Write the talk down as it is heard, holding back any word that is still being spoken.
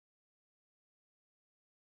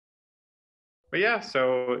But yeah,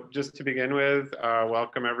 so just to begin with,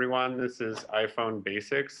 welcome everyone. This is iPhone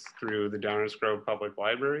Basics through the Downers Grove Public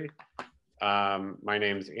Library. My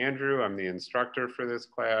name's Andrew. I'm the instructor for this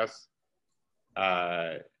class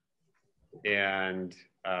and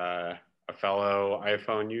a fellow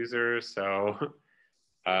iPhone user. So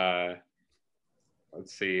let's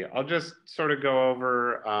see, I'll just sort of go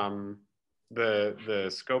over the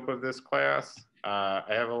scope of this class. I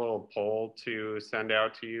have a little poll to send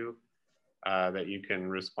out to you that you can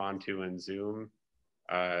respond to in Zoom.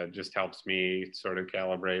 Just helps me sort of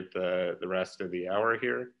calibrate the rest of the hour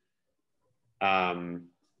here.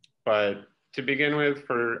 But to begin with,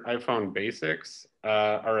 for iPhone Basics,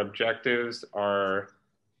 our objectives are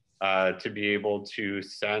to be able to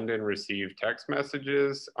send and receive text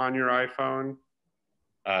messages on your iPhone,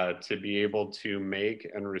 to be able to make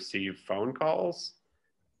and receive phone calls,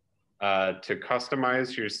 to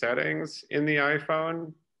customize your settings in the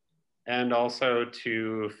iPhone, and also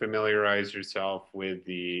to familiarize yourself with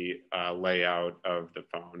the layout of the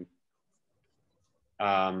phone.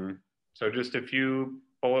 So just a few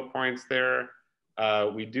bullet points there.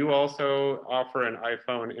 We do also offer an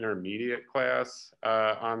iPhone intermediate class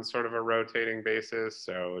on sort of a rotating basis,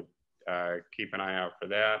 so keep an eye out for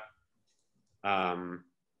that. All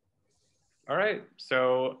right,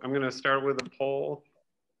 so I'm gonna start with a poll.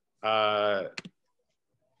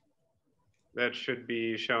 That should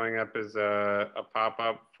be showing up as a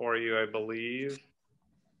pop-up for you, I believe.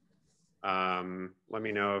 Let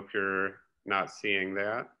me know if you're not seeing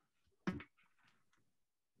that.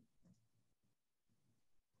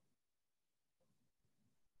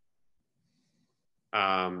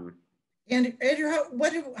 And Andrew,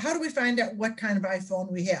 how do we find out what kind of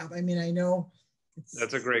iPhone we have? I mean, I know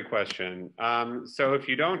that's a great question. So if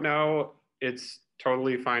you don't know, it's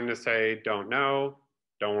totally fine to say don't know.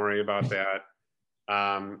 Don't worry about that.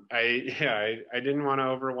 I didn't want to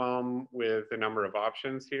overwhelm with the number of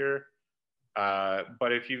options here.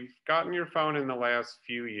 But if you've gotten your phone in the last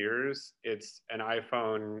few years, it's an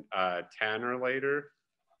iPhone 10 or later.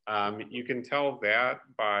 You can tell that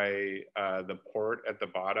by the port at the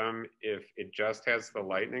bottom. If it just has the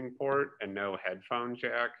Lightning port and no headphone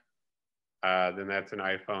jack, then that's an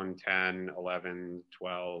iPhone 10, 11,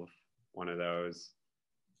 12, one of those.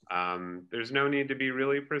 There's no need to be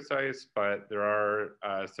really precise, but there are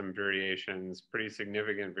some variations, pretty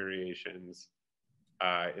significant variations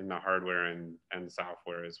in the hardware and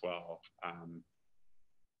software as well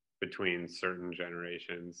between certain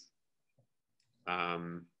generations.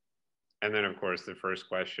 And then, of course, the first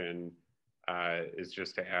question is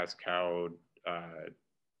just to ask how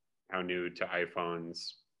new to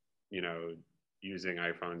iPhones, using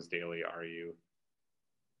iPhones daily are you?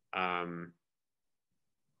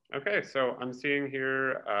 Okay, so I'm seeing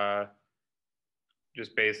here,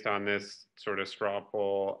 just based on this sort of straw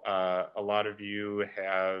poll, a lot of you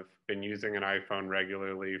have been using an iPhone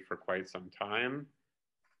regularly for quite some time.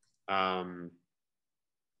 A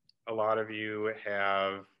lot of you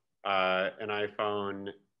have an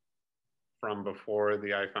iPhone from before the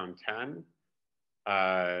iPhone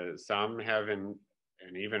 10. Some have an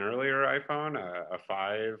even earlier iPhone, a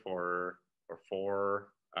 5 or 4,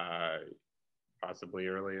 possibly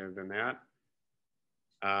earlier than that.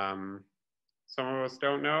 Some of us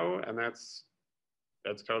don't know, and that's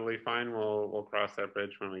totally fine. We'll cross that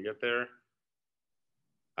bridge when we get there.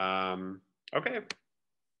 Okay,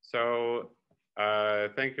 so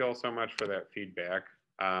thank you all so much for that feedback.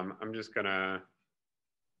 I'm just gonna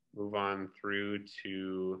move on through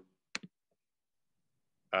to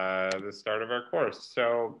the start of our course.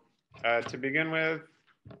 So to begin with,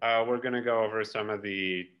 we're gonna go over some of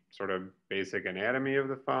the sort of basic anatomy of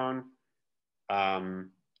the phone.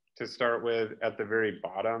 To start with, at the very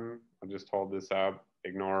bottom, I'll just hold this up,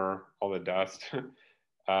 ignore all the dust.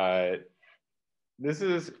 This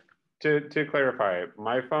is, to clarify,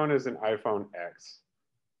 my phone is an iPhone X.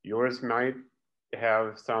 Yours might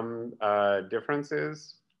have some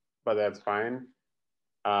differences, but that's fine.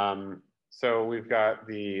 So we've got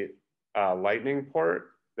the Lightning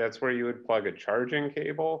port. That's where you would plug a charging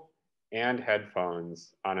cable and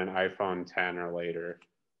headphones on an iPhone 10 or later.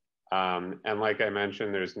 And like I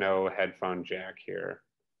mentioned, there's no headphone jack here.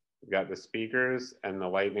 We've got the speakers and the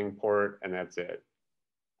Lightning port, and that's it.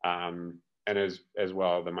 And as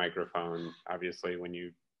well, the microphone. Obviously, when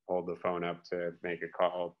you hold the phone up to make a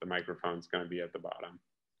call, the microphone's going to be at the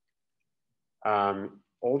bottom.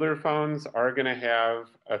 Older phones are going to have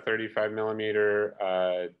a 35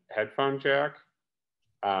 millimeter headphone jack.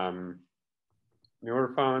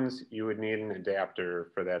 Newer phones, you would need an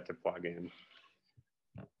adapter for that to plug in.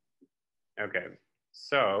 Okay,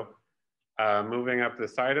 so moving up the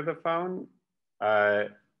side of the phone,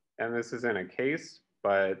 and this is in a case,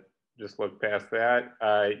 but just look past that.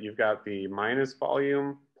 You've got the minus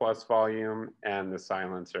volume, plus volume, and the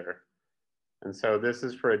silencer. And so this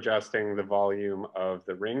is for adjusting the volume of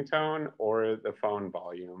the ringtone or the phone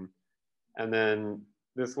volume. And then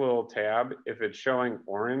this little tab, if it's showing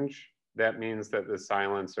orange, that means that the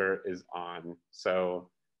silencer is on. So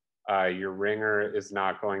your ringer is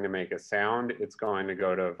not going to make a sound. It's going to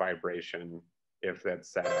go to vibration if that's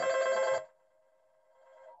set up.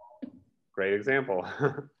 Great example.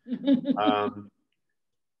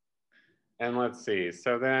 And let's see.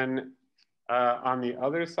 So then on the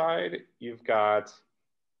other side, you've got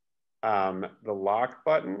the lock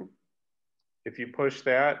button. If you push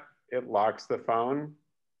that, it locks the phone.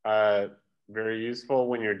 Very useful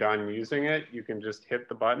when you're done using it. You can just hit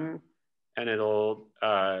the button and it'll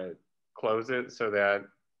close it so that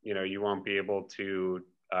you won't be able to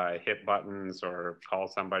hit buttons or call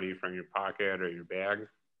somebody from your pocket or your bag.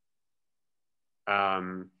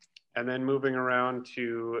 And then moving around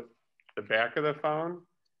to the back of the phone,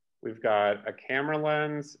 we've got a camera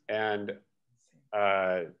lens and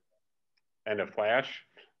a flash.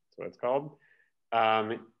 That's what it's called.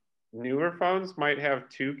 Newer phones might have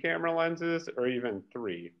 2 camera lenses or even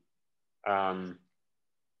 3.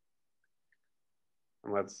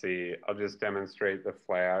 Let's see, I'll just demonstrate the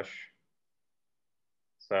flash.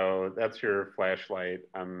 So that's your flashlight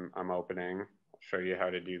I'm opening. I'll show you how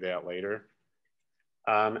to do that later.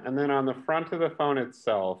 And then on the front of the phone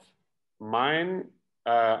itself, mine,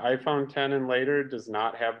 iPhone 10 and later, does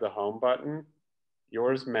not have the home button.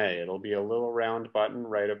 Yours may. It'll be a little round button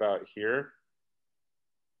right about here.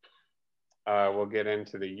 We'll get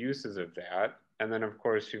into the uses of that. And then of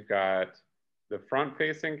course you've got the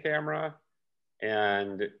front-facing camera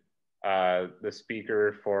and the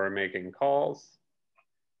speaker for making calls.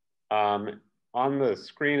 On the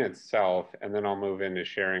screen itself, and then I'll move into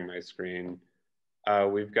sharing my screen,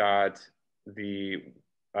 we've got the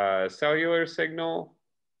cellular signal,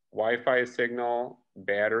 Wi-Fi signal,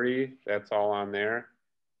 battery, that's all on there.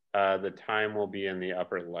 The time will be in the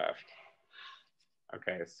upper left.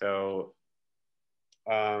 Okay, so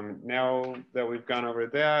now that we've gone over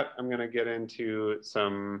that, I'm gonna get into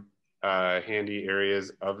some handy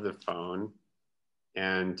areas of the phone.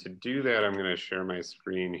 And to do that, I'm gonna share my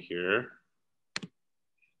screen here.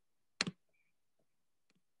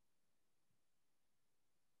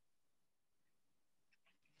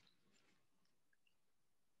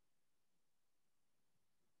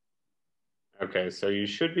 Okay, so you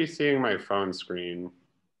should be seeing my phone screen.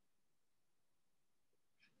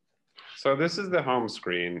 So this is the home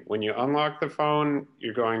screen. When you unlock the phone,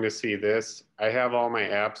 you're going to see this. I have all my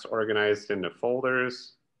apps organized into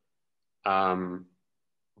folders,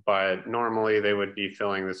 but normally they would be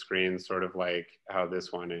filling the screen sort of like how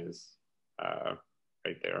this one is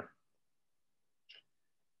right there.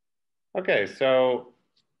 Okay, so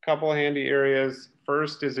a couple handy areas.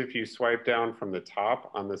 First is if you swipe down from the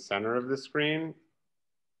top on the center of the screen,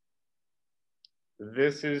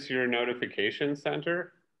 this is your notification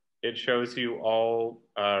center. It shows you all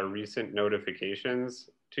recent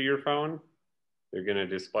notifications to your phone. They're gonna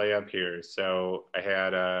display up here. So I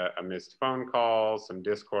had a missed phone call, some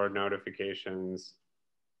Discord notifications.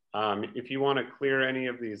 If you wanna clear any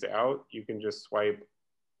of these out, you can just swipe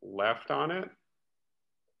left on it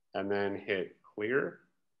and then hit clear.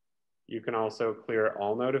 You can also clear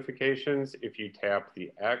all notifications if you tap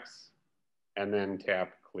the X and then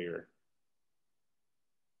tap clear.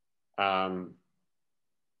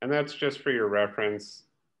 And that's just for your reference.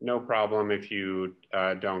 No problem if you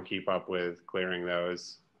don't keep up with clearing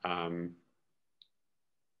those. And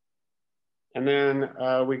then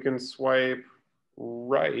we can swipe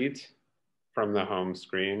right from the home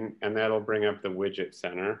screen, and that'll bring up the widget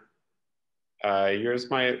center. Yours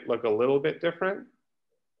might look a little bit different,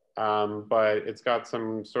 but it's got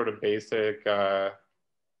some sort of basic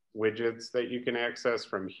widgets that you can access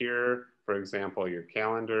from here. For example, your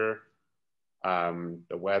calendar,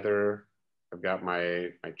 the weather. I've got my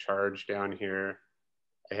charge down here.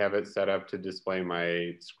 I have it set up to display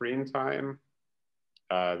my screen time,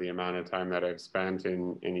 the amount of time that I've spent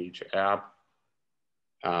in each app.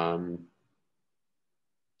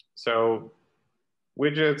 So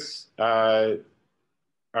widgets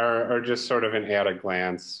are just sort of an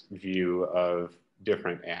at-a-glance view of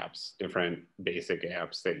different apps, different basic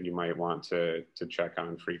apps that you might want to check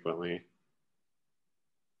on frequently.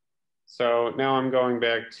 So now I'm going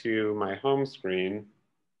back to my home screen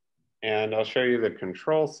and I'll show you the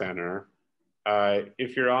control center.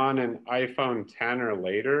 If you're on an iPhone 10 or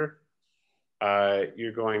later,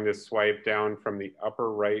 you're going to swipe down from the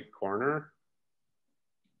upper right corner.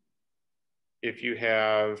 if you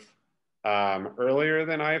have earlier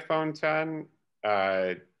than iPhone 10,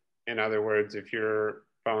 in other words, if your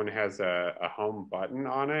phone has a home button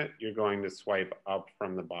on it, you're going to swipe up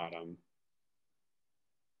from the bottom.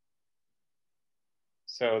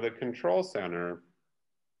 So the control center,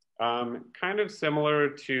 kind of similar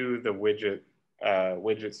to the widget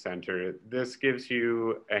center. This gives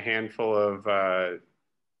you a handful of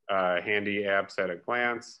handy apps at a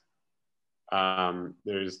glance.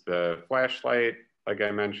 There's the flashlight, like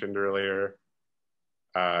I mentioned earlier.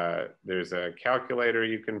 There's a calculator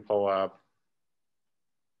you can pull up.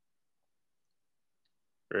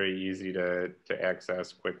 Very easy to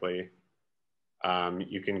access quickly.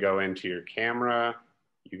 You can go into your camera.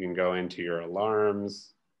 You can go into your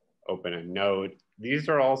alarms, open a note. These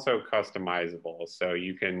are also customizable, so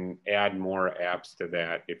you can add more apps to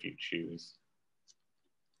that if you choose.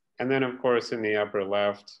 And then, of course, in the upper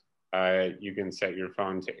left, you can set your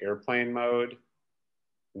phone to airplane mode.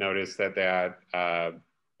 Notice that that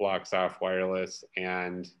blocks off wireless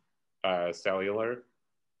and cellular.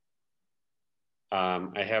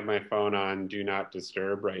 I have my phone on Do Not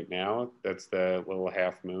Disturb right now. That's the little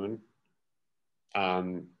half moon.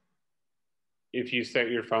 If you set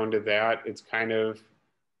your phone to that, it's kind of,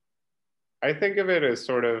 I think of it as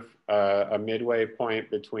sort of a midway point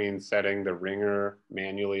between setting the ringer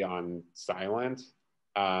manually on silent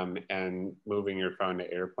and moving your phone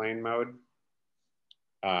to airplane mode.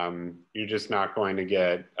 You're just not going to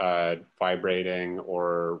get vibrating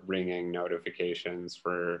or ringing notifications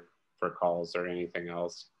for calls or anything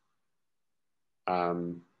else.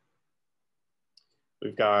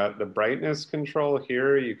 We've got the brightness control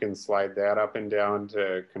here. You can slide that up and down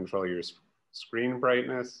to control your screen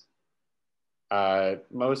brightness.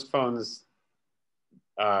 Most phones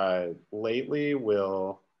lately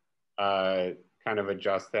will kind of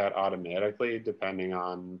adjust that automatically depending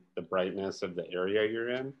on the brightness of the area you're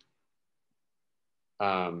in.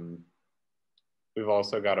 We've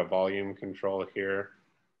also got a volume control here.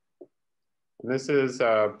 And this is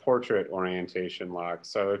a portrait orientation lock.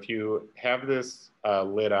 So if you have this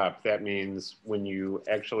lit up, that means when you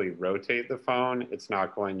actually rotate the phone, it's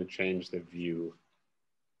not going to change the view.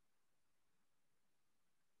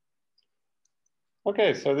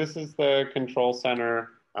 Okay, so this is the control center.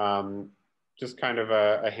 Just kind of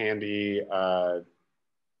a handy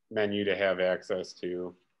menu to have access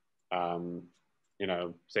to. You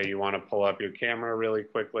know, say you want to pull up your camera really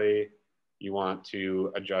quickly, you want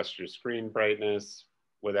to adjust your screen brightness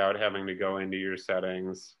without having to go into your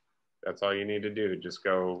settings. That's all you need to do. Just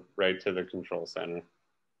go right to the control center.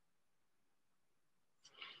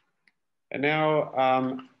 And now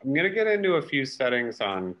I'm going to get into a few settings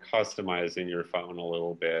on customizing your phone a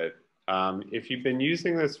little bit. If you've been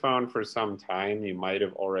using this phone for some time, you might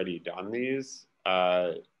have already done these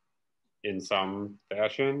in some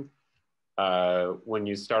fashion. When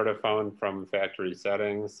you start a phone from factory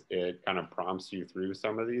settings, it kind of prompts you through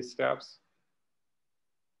some of these steps.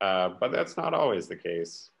 But that's not always the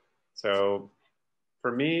case. So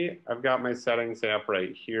for me, I've got my settings app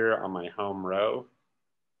right here on my home row.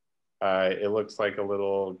 It looks like a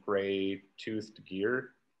little gray toothed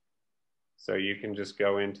gear. So you can just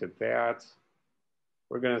go into that.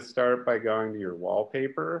 We're going to start by going to your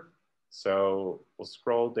wallpaper. So we'll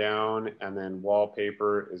scroll down and then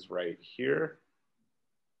wallpaper is right here.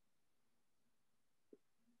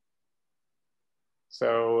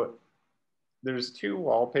 So there's two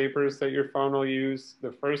wallpapers that your phone will use.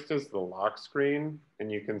 The first is the lock screen,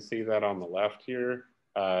 and you can see that on the left here.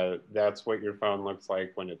 That's what your phone looks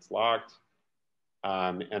like when it's locked.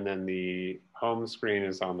 And then the home screen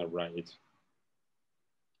is on the right.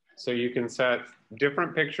 So you can set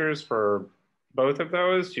different pictures for both of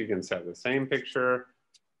those. You can set the same picture.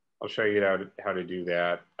 I'll show you how to do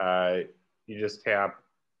that. You just tap,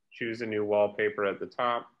 choose a new wallpaper at the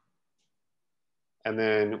top. And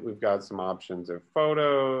then we've got some options of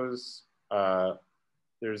photos.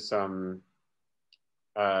 There's some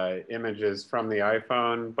images from the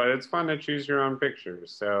iPhone, but it's fun to choose your own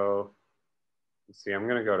pictures. So let's see, I'm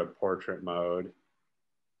gonna go to portrait mode.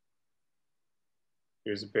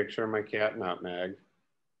 Here's a picture of my cat Nutmeg.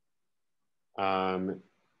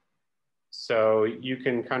 So you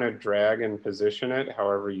can kind of drag and position it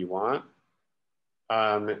however you want.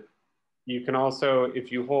 You can also,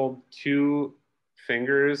 if you hold two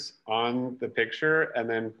fingers on the picture and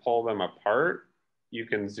then pull them apart, you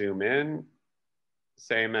can zoom in.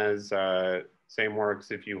 Same works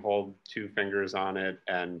if you hold two fingers on it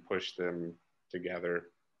and push them together.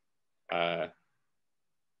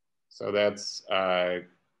 So that's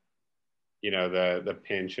you know, the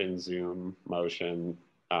pinch and zoom motion.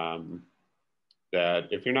 that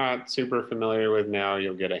if you're not super familiar with now,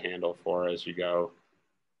 you'll get a handle for as you go.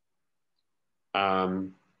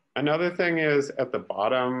 Another thing is at the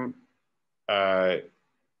bottom,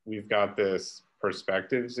 we've got this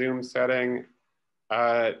perspective zoom setting.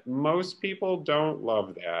 Most people don't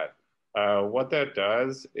love that. What that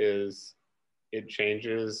does is it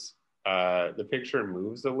changes, the picture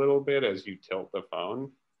moves a little bit as you tilt the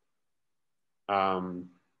phone.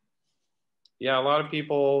 Yeah, a lot of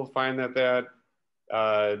people find that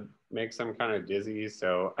makes them kind of dizzy.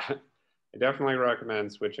 So I definitely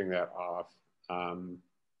recommend switching that off.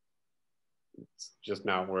 It's just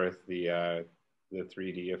not worth the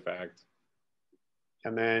 3D effect.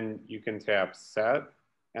 And then you can tap set,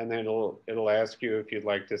 and then it'll ask you if you'd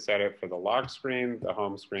like to set it for the lock screen, the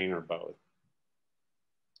home screen, or both.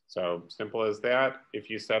 So simple as that. If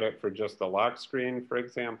you set it for just the lock screen, for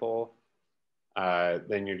example,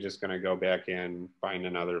 then you're just going to go back in, find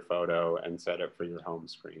another photo, and set it for your home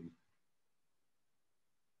screen.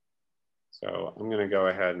 So I'm going to go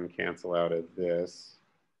ahead and cancel out of this.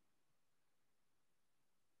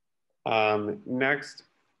 Next,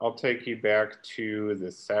 I'll take you back to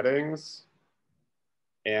the settings,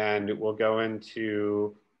 and we'll go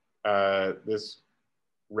into this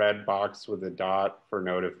red box with a dot for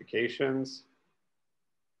notifications.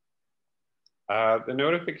 The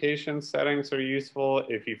notification settings are useful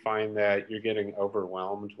if you find that you're getting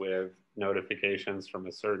overwhelmed with notifications from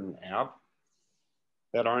a certain app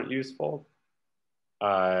that aren't useful.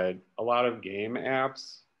 A lot of game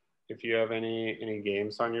apps, if you have any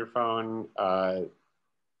games on your phone,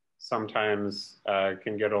 sometimes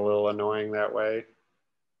can get a little annoying that way.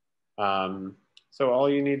 So all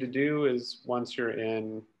you need to do is once you're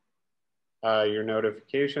in your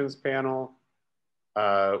notifications panel,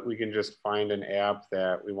 we can just find an app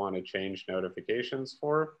that we want to change notifications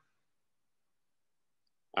for.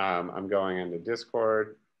 I'm going into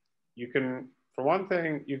Discord. You can, for one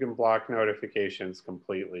thing, you can block notifications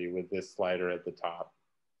completely with this slider at the top.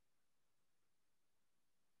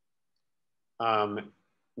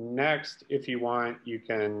 Next, if you want, you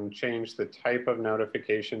can change the type of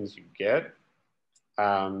notifications you get.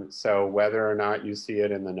 So whether or not you see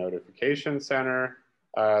it in the notification center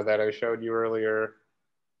that I showed you earlier,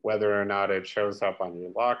 whether or not it shows up on your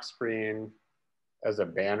lock screen as a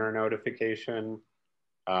banner notification.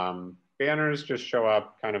 Banners just show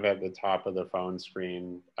up kind of at the top of the phone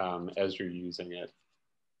screen as you're using it.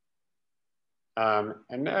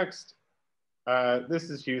 And next, this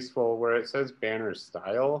is useful where it says banner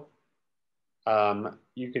style.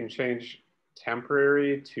 You can change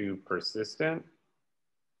temporary to persistent.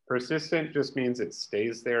 Persistent just means it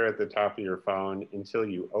stays there at the top of your phone until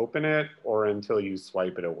you open it or until you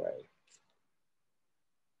swipe it away.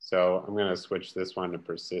 So I'm going to switch this one to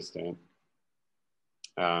persistent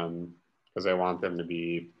because I want them to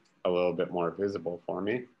be a little bit more visible for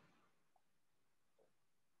me.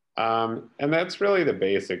 And that's really the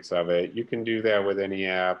basics of it. You can do that with any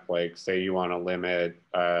app, like say you want to limit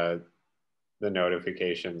the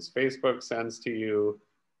notifications Facebook sends to you.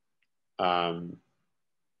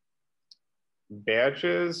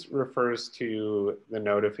 Badges refers to the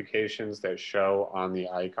notifications that show on the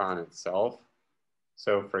icon itself.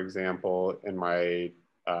 So for example, in my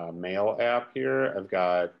mail app here, I've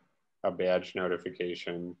got a badge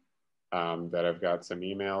notification that I've got some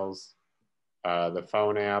emails. The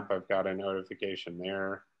phone app, I've got a notification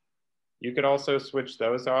there. You could also switch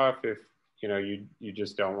those off if you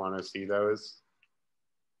just don't want to see those.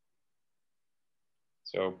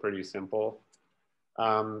 So pretty simple.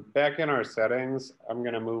 Back in our settings, I'm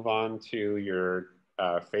going to move on to your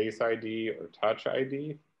Face ID or Touch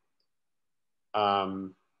ID.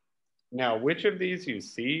 Now, which of these you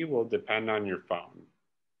see will depend on your phone.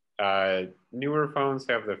 Newer phones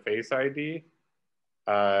have the Face ID.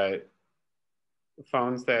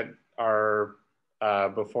 Phones that are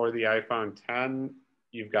before the iPhone 10,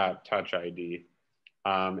 you've got Touch ID.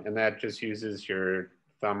 And that just uses your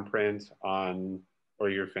thumbprint on, or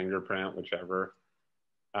your fingerprint, whichever,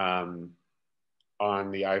 on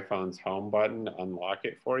the iPhone's home button to unlock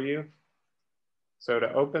it for you. So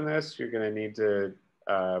to open this, you're going to need to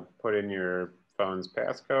put in your phone's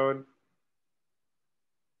passcode.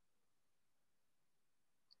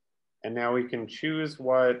 And now we can choose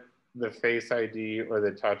what the Face ID or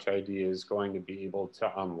the Touch ID is going to be able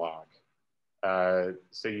to unlock.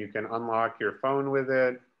 So you can unlock your phone with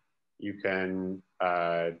it. You can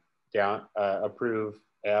approve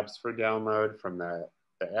apps for download from the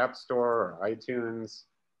App Store or iTunes.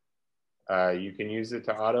 You can use it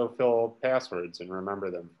to autofill passwords and remember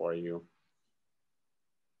them for you.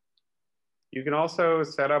 You can also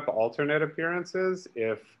set up alternate appearances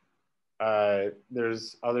if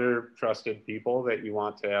there's other trusted people that you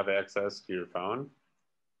want to have access to your phone.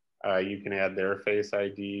 You can add their Face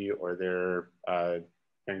ID or their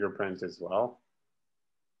fingerprint as well.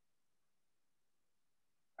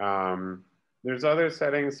 There's other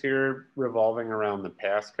settings here revolving around the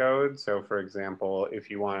passcode. So for example,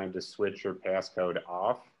 if you wanted to switch your passcode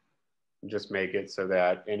off, just make it so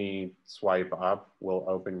that any swipe up will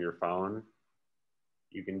open your phone.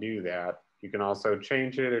 You can do that. You can also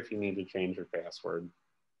change it if you need to change your password.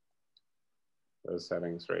 Those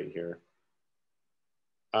settings right here.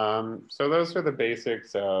 So those are the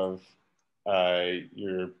basics of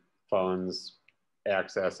your phone's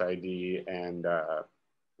access ID and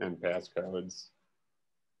passcodes.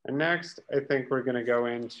 And next, I think we're going to go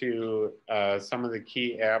into some of the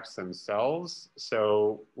key apps themselves.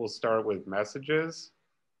 So we'll start with messages.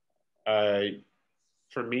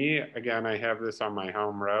 For me, again, I have this on my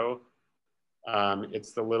home row.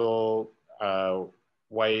 It's the little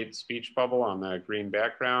white speech bubble on the green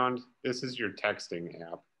background. This is your texting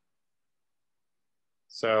app.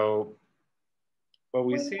 So what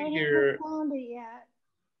we see here. I haven't found it yet.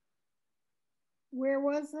 Where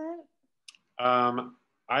was it?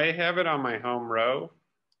 I have it on my home row.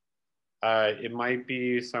 It might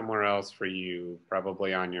be somewhere else for you,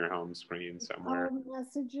 probably on your home screen somewhere.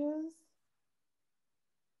 Messages.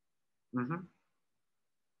 Mm-hmm.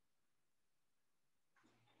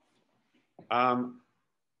 I'll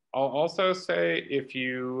also say if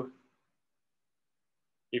you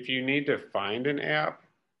need to find an app,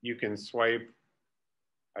 you can swipe,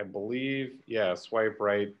 I believe, yeah, swipe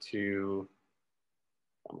right to,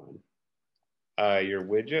 come on, your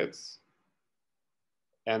widgets.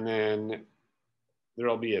 And then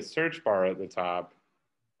there'll be a search bar at the top.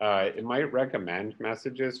 It might recommend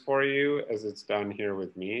messages for you as it's done here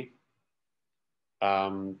with me.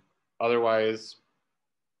 Otherwise,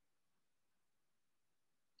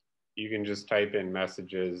 you can just type in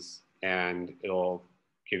messages and it'll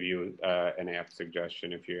give you an app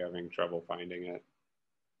suggestion if you're having trouble finding it.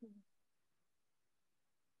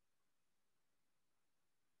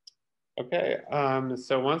 Okay,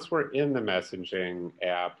 so once we're in the messaging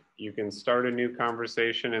app, you can start a new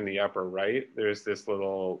conversation in the upper right. There's this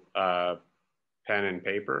little pen and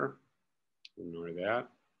paper. Ignore that.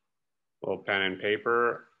 Little pen and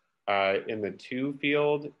paper. In the to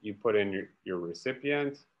field, you put in your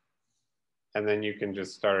recipient, and then you can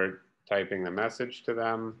just start typing the message to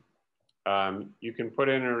them. You can put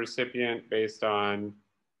in a recipient based on,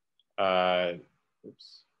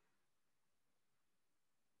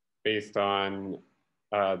 based on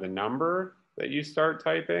the number that you start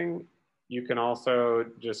typing. You can also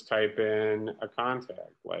just type in a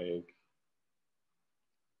contact, like,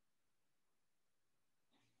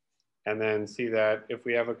 and then see that if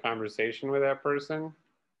we have a conversation with that person,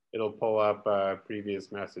 it'll pull up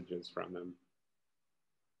previous messages from them.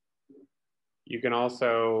 You can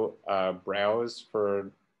also browse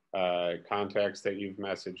for contacts that you've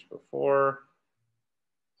messaged before.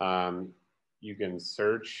 You can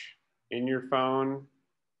search in your phone,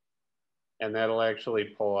 and that'll actually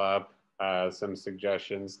pull up some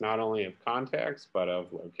suggestions, not only of contacts, but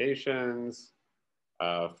of locations,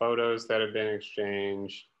 photos that have been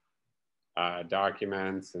exchanged,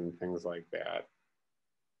 documents, and things like that.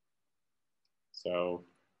 So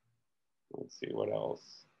let's see what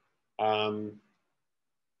else.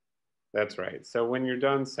 That's right. So when you're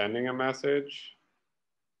done sending a message,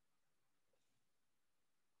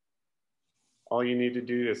 all you need to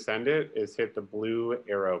do to send it is hit the blue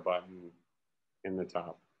arrow button in the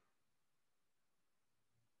top.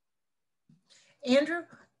 Andrew,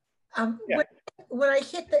 Yeah. when I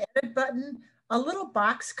hit the edit button, a little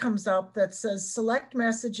box comes up that says select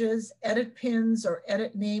messages, edit pins, or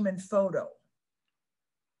edit name and photo.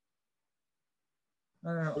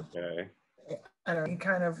 I don't know. Okay. I don't know, you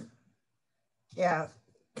kind of, yeah.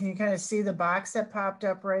 Can you kind of see the box that popped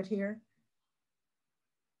up right here?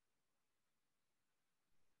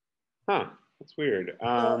 Huh, that's weird.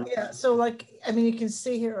 Yeah, so like, I mean, you can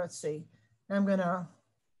see here, let's see. I'm gonna,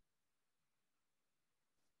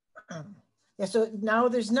 yeah, so now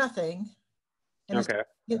there's nothing. And okay.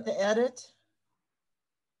 Hit the edit.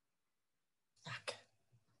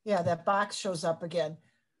 Yeah, that box shows up again.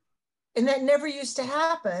 And that never used to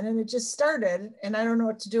happen, and it just started, and I don't know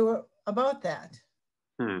what to do about that.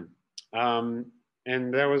 And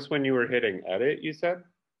that was when you were hitting edit, you said?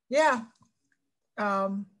 Yeah.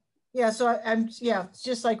 Yeah, so I'm, yeah, it's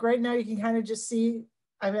just like right now you can kind of just see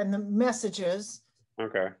I'm in the messages.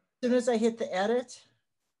 Okay. As soon as I hit the edit,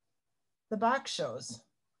 the box shows.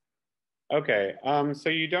 Okay, so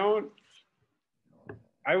you don't,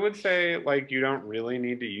 I would say like you don't really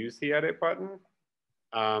need to use the edit button.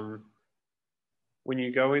 When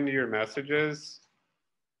you go into your messages,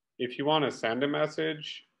 if you want to send a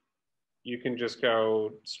message, you can just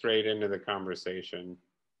go straight into the conversation.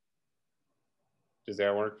 Does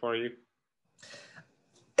that work for you?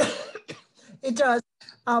 It does.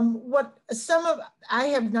 I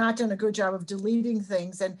have not done a good job of deleting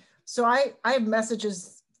things. And so I have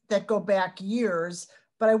messages that go back years,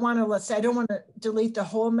 but I want to, let's say, I don't want to delete the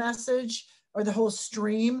whole message or the whole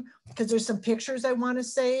stream because there's some pictures I want to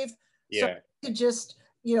save. So Yeah. I could just,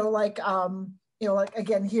 like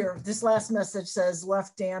again here, this last message says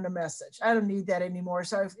left Dan a message. I don't need that anymore.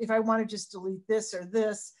 So if I want to just delete this or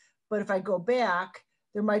this, but if I go back,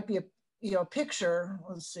 there might be a picture.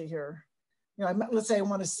 Let's see here. Let's say I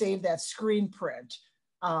want to save that screen print.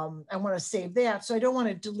 I want to save that. So I don't want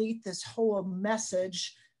to delete this whole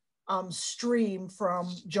message stream from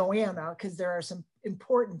Joanna because there are some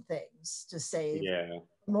important things to save. Yeah.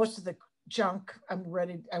 Most of the junk I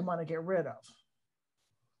want to get rid of.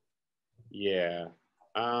 Yeah.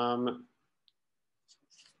 I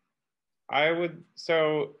would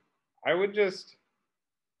just,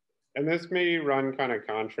 and this may run kind of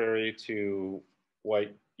contrary to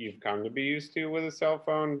what you've come to be used to with a cell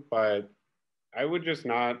phone, but I would just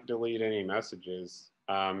not delete any messages.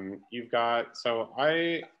 I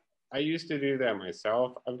used to do that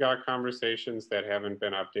myself. I've got conversations that haven't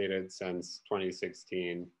been updated since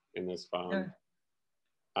 2016 in this phone.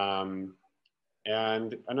 Yeah.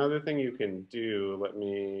 And another thing you can do,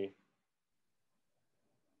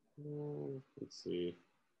 let's see.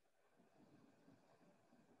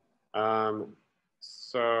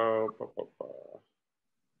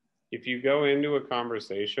 If you go into a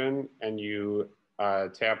conversation and you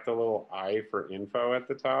tap the little I for info at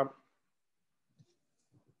the top,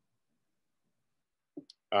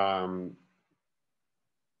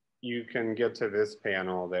 you can get to this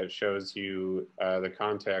panel that shows you the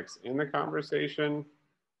contacts in the conversation.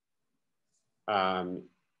 And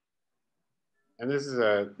this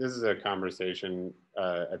is a conversation,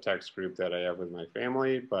 a text group that I have with my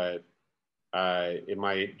family, but it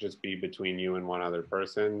might just be between you and one other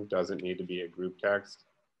person. Doesn't need to be a group text.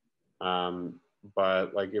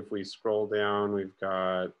 But like if we scroll down, we've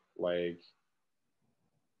got like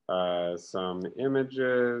some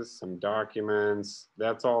images, some documents.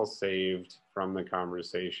 That's all saved from the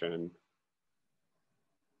conversation.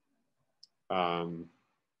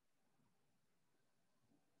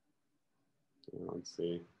 Let's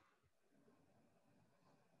see.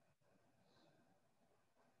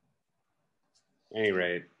 Any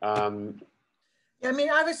rate. I mean,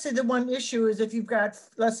 obviously the one issue is if you've got,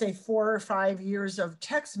 let's say 4 or 5 years of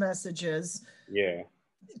text messages. Yeah.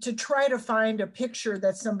 To try to find a picture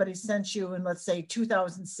that somebody sent you in, let's say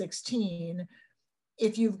 2016,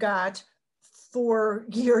 if you've got 4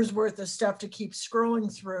 years worth of stuff to keep scrolling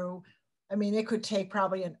through, I mean, it could take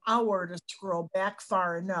probably an hour to scroll back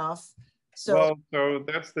far enough. So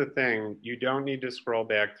that's the thing. You don't need to scroll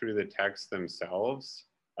back through the text themselves.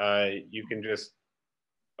 You can just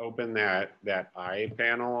open that I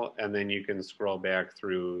panel and then you can scroll back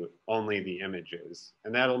through only the images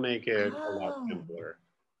and that'll make it a lot simpler.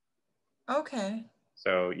 Okay.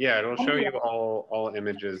 So yeah, it'll show you all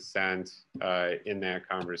images sent in that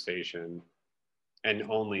conversation and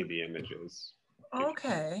only the images.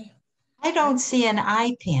 Okay. I don't see an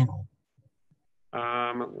I panel.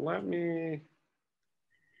 Let me.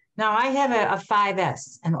 Now I have a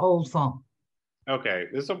 5S, an old phone. Okay,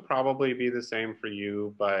 this will probably be the same for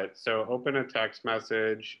you, but so open a text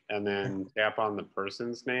message and then tap on the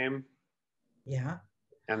person's name. Yeah.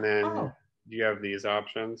 And then you have these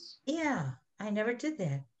options. Yeah, I never did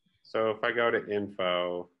that. So if I go to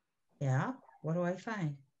info. Yeah, what do I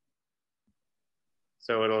find?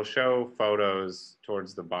 So it'll show photos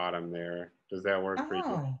towards the bottom there. Does that work for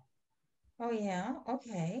you? Oh yeah,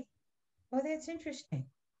 okay. Oh, that's interesting.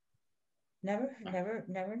 Never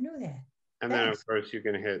knew that. And then of course you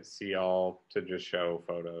can hit see all to just show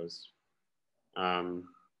photos.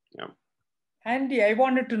 Yeah. Andy, I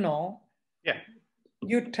wanted to know. Yeah.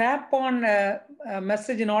 You tap on a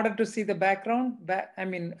message in order to see the background. I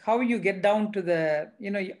mean, how you get down to the,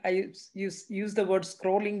 I use the word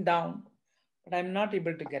scrolling down, but I'm not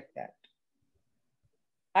able to get that.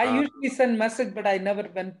 I usually send message, but I never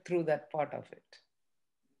went through that part of it.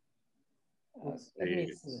 Let me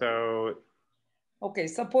see. So. Okay,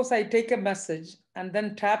 suppose I take a message and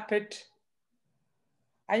then tap it.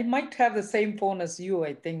 I might have the same phone as you,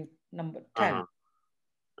 I think, number 10.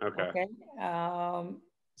 Okay.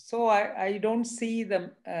 So I don't see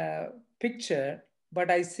the picture, but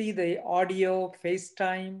I see the audio,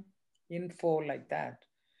 FaceTime, info like that.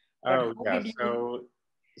 But Oh, how yeah. did you,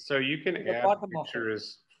 So you can to the add bottom of it?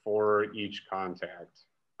 pictures for each contact.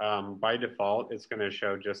 By default, it's going to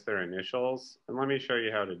show just their initials. And let me show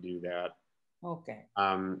you how to do that. Okay.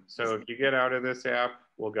 So if you get out of this app,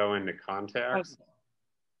 we'll go into contacts. Okay.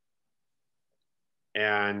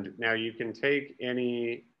 And now you can take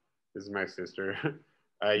any, this is my sister.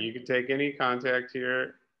 You can take any contact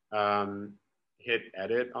here, hit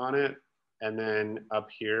edit on it, and then up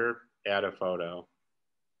here, add a photo.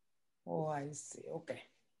 Oh, I see. Okay.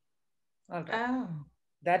 All right. Oh,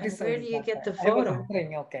 That and is where do you get the I was photo?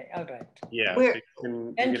 wondering. Okay. All right. Yeah, Where- so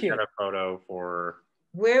you Thank can you. add a photo for,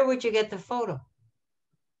 Where would you get the photo?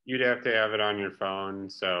 you'd have to have it on your phone.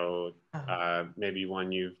 So Oh, maybe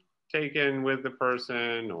one you've taken with the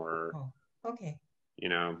person or, oh, okay. you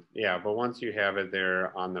know, yeah, but once you have it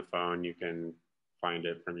there on the phone, you can find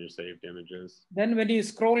it from your saved images. Then when you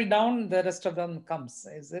scroll down, the rest of them comes,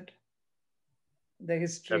 is it? The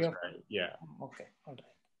history That's of, right, yeah. okay, all right.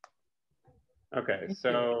 Okay, Thank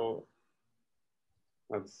so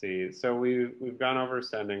let's see. So we've gone over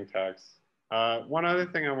sending text. One other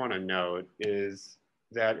thing I want to note is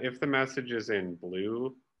that if the message is in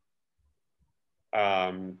blue,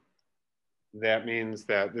 that means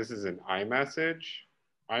that this is an iMessage.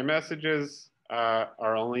 iMessages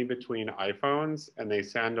are only between iPhones and they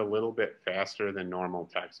send a little bit faster than normal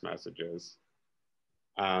text messages.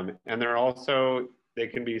 And they're also, they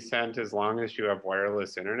can be sent as long as you have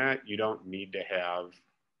wireless internet. You don't need to have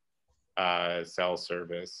cell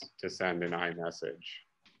service to send an iMessage.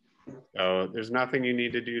 So there's nothing you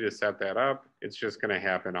need to do to set that up. It's just going to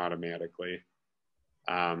happen automatically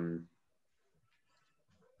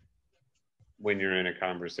when you're in a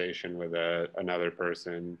conversation with another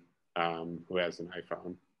person who has an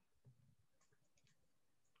iPhone.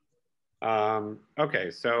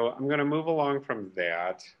 Okay, so I'm going to move along from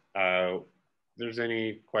that. If there's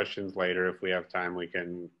any questions later, if we have time, we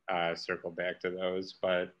can circle back to those.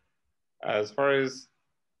 But as far as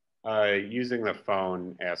using the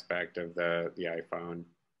phone aspect of the iPhone,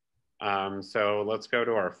 so let's go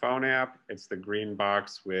to our phone app. It's the green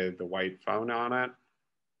box with the white phone on it.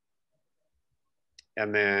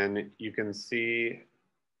 And then you can see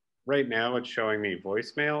right now it's showing me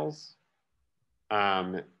voicemails.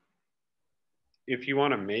 If you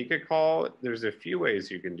want to make a call, there's a few ways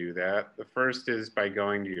you can do that. The first is by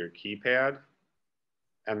going to your keypad.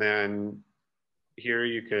 And then here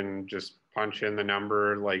you can just punch in the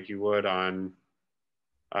number like you would on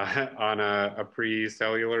a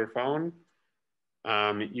pre-cellular phone.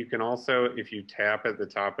 You can also, if you tap at the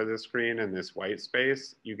top of the screen in this white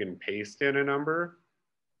space, you can paste in a number.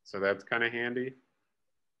 So that's kind of handy.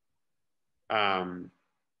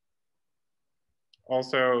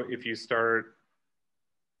 Also, if you start,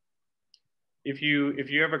 if you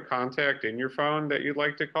have a contact in your phone that you'd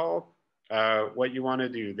like to call, what you want to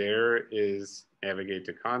do there is navigate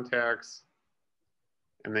to contacts,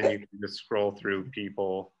 and then you can just scroll through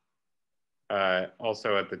people.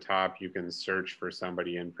 Also at the top, you can search for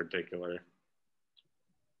somebody in particular.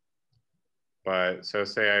 But so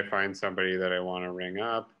say I find somebody that I want to ring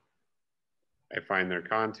up, I find their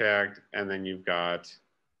contact, and then you've got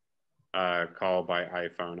call by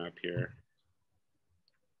iPhone up here.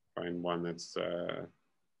 Find one that's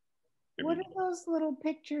What are those little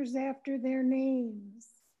pictures after their names?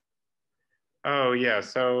 Oh yeah,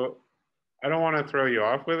 so I don't want to throw you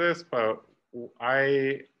off with this, but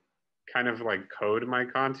I kind of like code my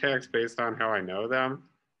contacts based on how I know them.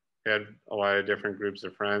 I had a lot of different groups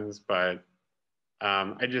of friends, but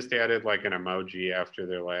I just added like an emoji after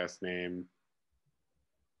their last name,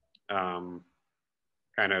 kind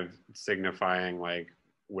of signifying like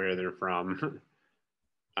where they're from.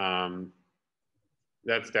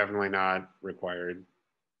 That's definitely not required.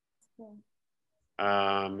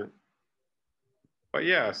 But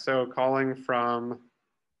yeah, so calling from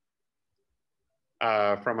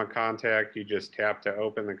a contact, you just tap to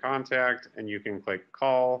open the contact and you can click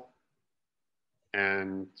call.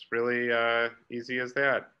 And it's really easy as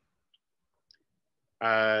that.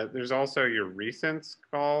 There's also your recent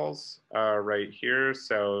calls right here.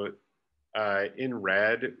 So in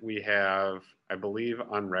red, we have, I believe,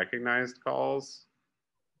 unrecognized calls.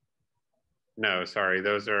 No, sorry,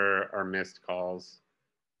 those are missed calls.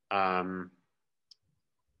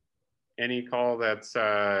 Any call that's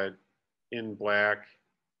in black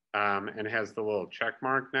and has the little check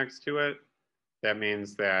mark next to it, that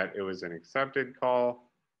means that it was an accepted call.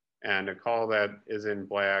 And a call that is in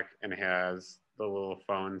black and has the little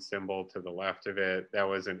phone symbol to the left of it, that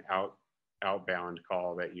was an outbound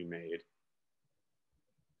call that you made.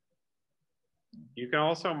 You can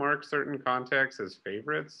also mark certain contacts as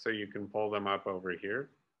favorites, so you can pull them up over here.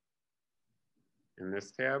 in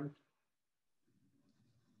this tab.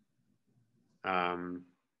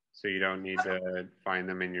 So you don't need to find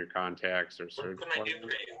them in your contacts or search for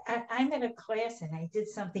them. I'm in a class and I did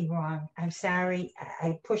something wrong. I'm sorry.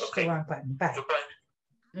 I pushed the wrong button. Bye.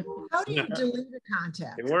 How do you delete a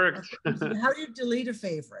contact? It worked. How do you delete a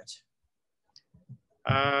favorite?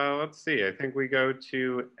 Let's see. I think we go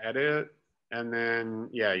to edit, and then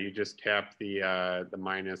yeah, you just tap the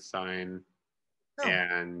minus sign,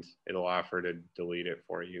 and it'll offer to delete it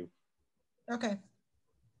for you. Okay.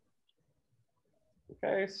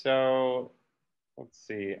 Okay, so let's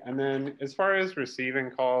see. And then as far as receiving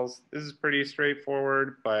calls, this is pretty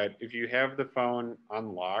straightforward, but if you have the phone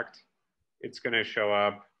unlocked, it's going to show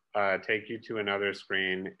up, take you to another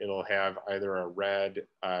screen. It'll have either a red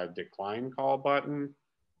decline call button,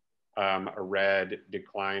 a red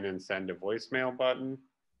decline and send a voicemail button,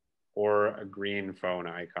 or a green phone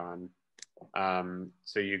icon.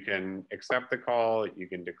 So you can accept the call, you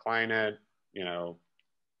can decline it, you know,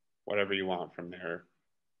 whatever you want from there.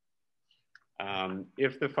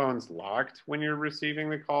 If the phone's locked when you're receiving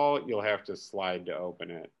the call, you'll have to slide to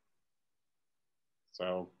open it.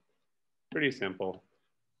 So pretty simple.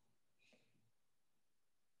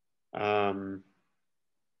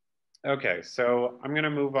 Okay, so I'm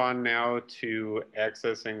gonna move on now to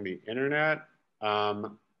accessing the internet.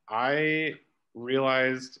 I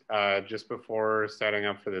realized just before setting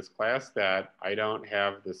up for this class that I don't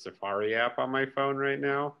have the Safari app on my phone right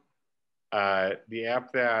now. The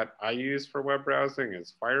app that I use for web browsing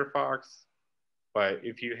is Firefox, but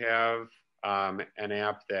if you have an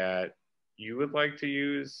app that you would like to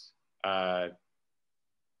use, well,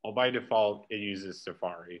 by default, it uses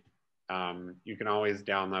Safari. You can always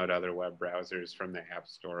download other web browsers from the App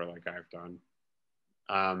Store like I've done.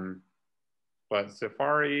 But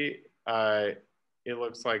Safari, it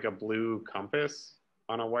looks like a blue compass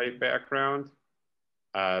on a white background.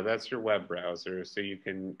 That's your web browser. So you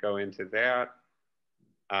can go into that.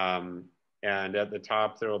 And at the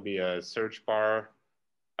top, there will be a search bar.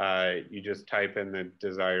 You just type in the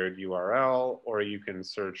desired URL, or you can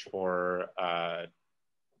search for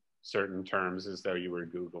certain terms as though you were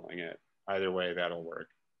Googling it. Either way, that'll work.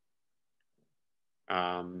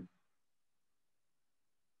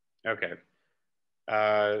 Okay.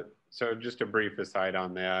 So just a brief aside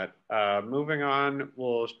on that. Moving on,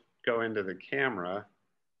 we'll go into the camera.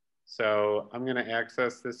 So I'm going to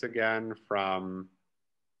access this again from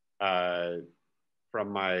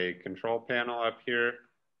my control panel up here.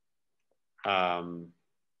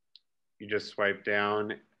 You just swipe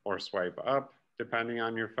down or swipe up, depending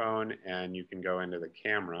on your phone, and you can go into the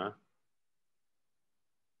camera.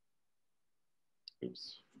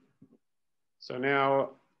 Oops. So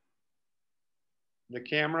now the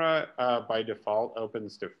camera by default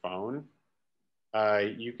opens to phone.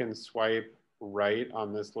 You can swipe right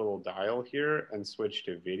on this little dial here and switch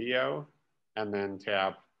to video, and then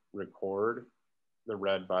tap record, the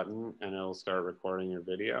red button, and it'll start recording your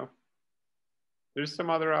video. There's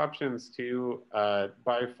some other options too.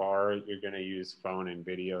 By far, you're going to use phone and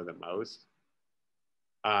video the most.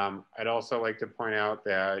 I'd also like to point out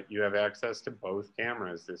that you have access to both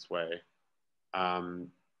cameras this way.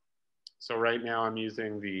 So right now I'm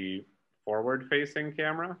using the forward-facing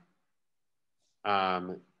camera.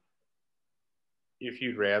 If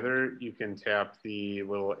you'd rather, you can tap the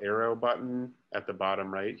little arrow button at the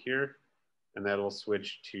bottom right here, and that'll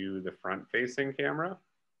switch to the front-facing camera,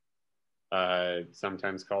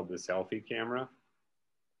 sometimes called the selfie camera.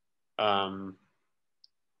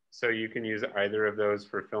 So you can use either of those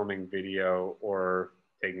for filming video or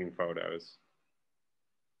taking photos.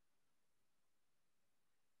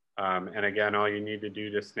 And again, all you need to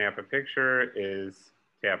do to snap a picture is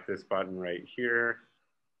tap this button right here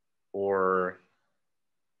or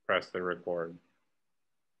press the record.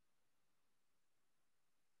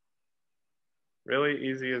 Really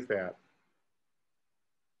easy as that.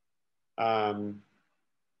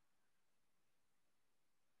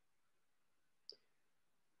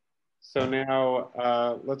 So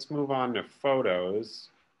now let's move on to photos.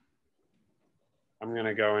 I'm going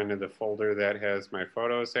to go into the folder that has my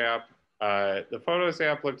Photos app. The Photos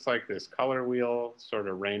app looks like this color wheel, sort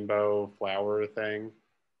of rainbow flower thing.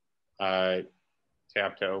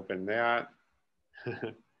 Tap to open that.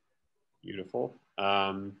 Beautiful.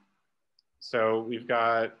 So we've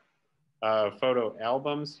got photo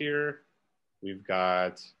albums here. We've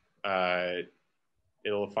got,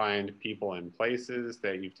 it'll find people and places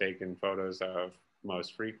that you've taken photos of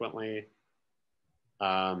most frequently.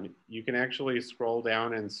 You can actually scroll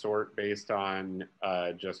down and sort based on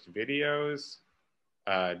just videos,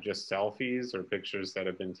 just selfies or pictures that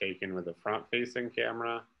have been taken with a front-facing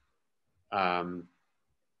camera.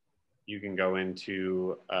 You can go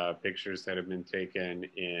into pictures that have been taken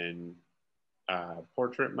in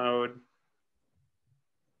portrait mode.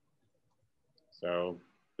 So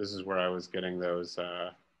this is where I was getting those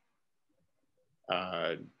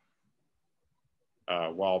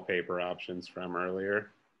wallpaper options from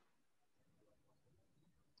earlier.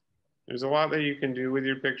 There's a lot that you can do with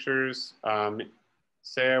your pictures.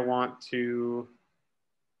 Say I want to,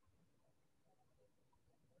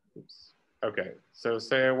 oops. Okay, so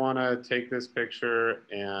say I want to take this picture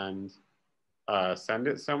and send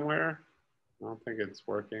it somewhere. I don't think it's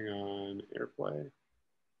working on AirPlay.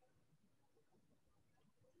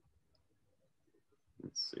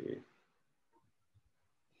 Let's see.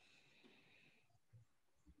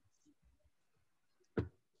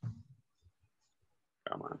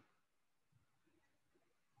 Come on.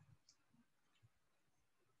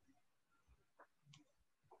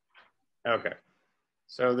 Okay,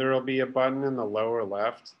 so there will be a button in the lower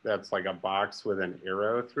left that's like a box with an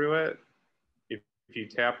arrow through it. If you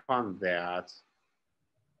tap on that,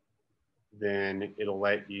 then it'll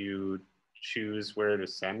let you choose where to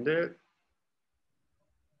send it.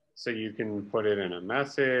 So you can put it in a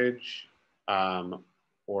message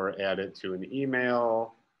or add it to an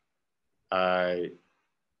email.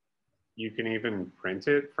 You can even print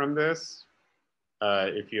it from this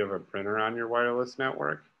if you have a printer on your wireless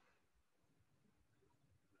network.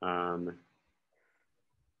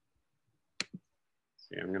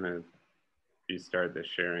 See, I'm gonna restart the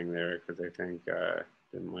sharing there because I think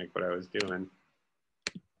didn't like what I was doing.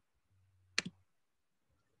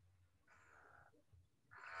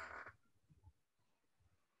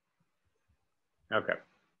 Okay.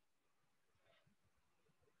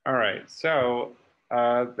 All right, so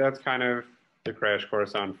that's kind of the crash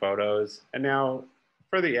course on photos. And now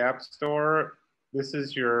for the App Store, this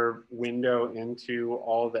is your window into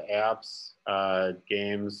all the apps,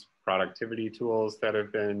 games, productivity tools that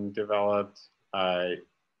have been developed.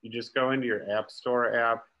 You just go into your App Store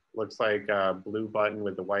app, looks like a blue button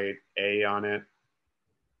with the white A on it.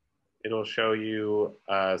 It'll show you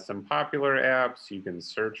some popular apps. You can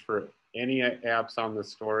search for any apps on the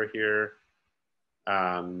store here.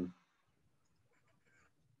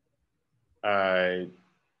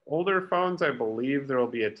 Older phones, I believe there will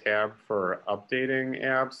be a tab for updating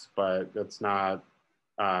apps, but that's not,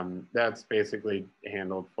 that's basically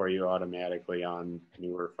handled for you automatically on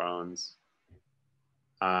newer phones.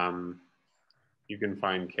 You can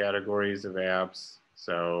find categories of apps.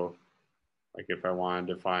 So like if I wanted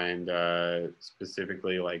to find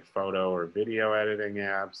specifically like photo or video editing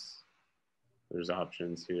apps, there's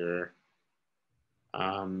options here.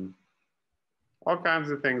 All kinds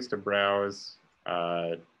of things to browse.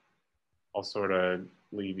 I'll sort of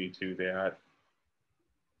leave you to that.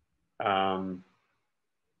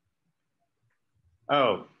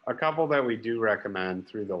 Oh, a couple that we do recommend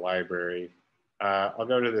through the library. I'll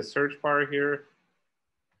go to the search bar here,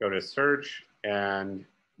 go to search, and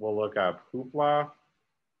we'll look up Hoopla.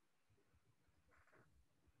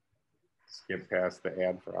 Skip past the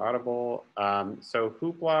ad for Audible. So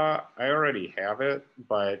Hoopla, I already have it,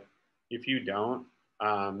 but if you don't,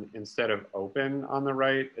 instead of open on the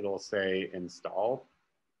right, it'll say install.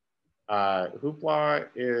 Hoopla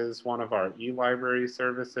is one of our e-library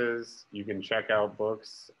services. You can check out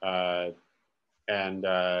books and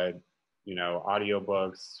you know,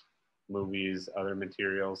 audiobooks, movies, other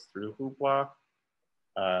materials through Hoopla.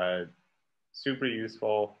 Super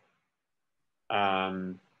useful.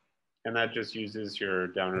 And that just uses your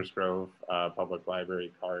Downers Grove Public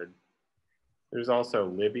Library card. There's also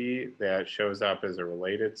Libby that shows up as a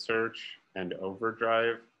related search, and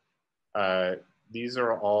Overdrive. These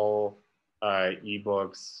are all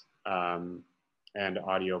ebooks and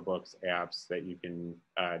audiobooks apps that you can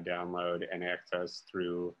download and access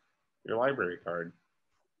through your library card.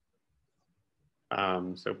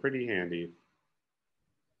 So pretty handy.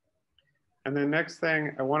 And the next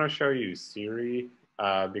thing, I want to show you Siri,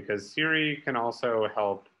 because Siri can also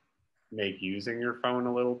help make using your phone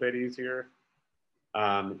a little bit easier.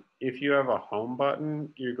 If you have a home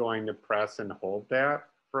button, you're going to press and hold that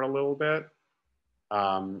for a little bit.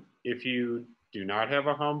 If you do not have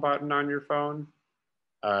a home button on your phone,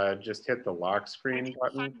 just hit the lock screen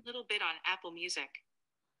button. A little bit on Apple Music.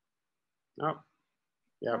 Oh,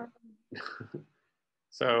 yep.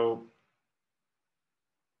 So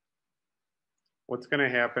what's going to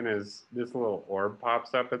happen is this little orb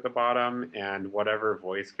pops up at the bottom, and whatever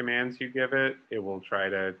voice commands you give it, it will try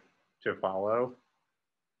to follow.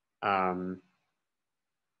 So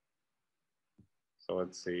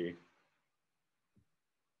let's see.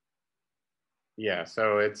 Yeah,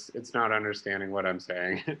 so it's not understanding what I'm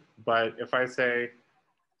saying. But if I say,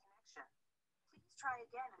 Please try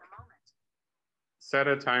again in a moment. set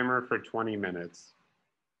a timer for 20 minutes.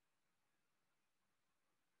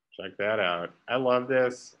 Check that out. I love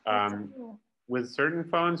this. Cool. With certain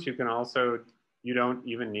phones, you can also, you don't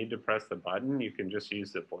even need to press the button. You can just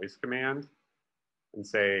use the voice command and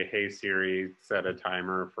say, hey Siri, set a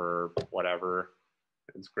timer for whatever.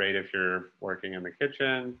 It's great if you're working in the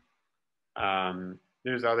kitchen.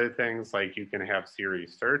 There's other things like you can have Siri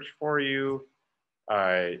search for you.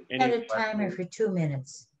 Set a timer for 2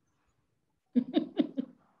 minutes.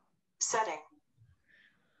 Setting.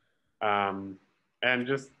 And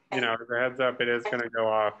just, you know, as a heads up, it is going to go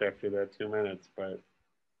off after that 2 minutes, but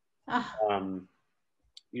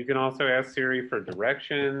you can also ask Siri for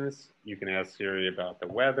directions. You can ask Siri about the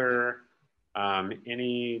weather. I'm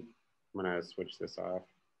going to switch this off.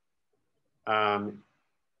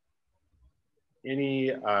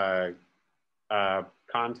 Any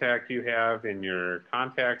contact you have in your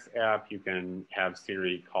contacts app, you can have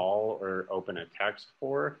Siri call or open a text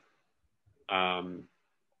for.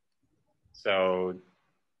 So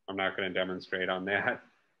I'm not going to demonstrate on that.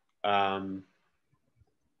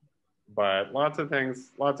 But lots of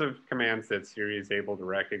things, lots of commands that Siri is able to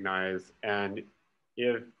recognize. And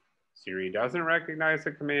if Siri doesn't recognize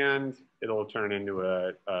a command, it'll turn into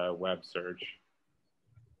a web search.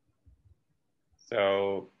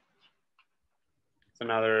 So it's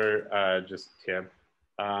another just tip.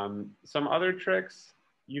 Some other tricks,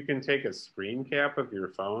 you can take a screen cap of your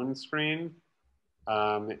phone screen.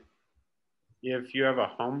 If you have a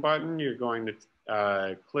home button, you're going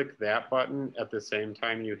to click that button at the same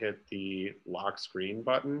time you hit the lock screen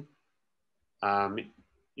button.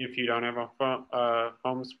 If you don't have a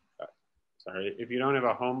if you don't have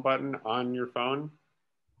a home button on your phone,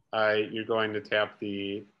 you're going to tap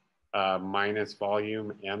the minus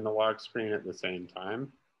volume and the lock screen at the same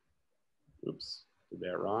time. Oops, did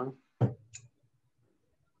that wrong.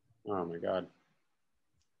 Oh my God.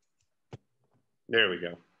 There we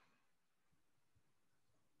go.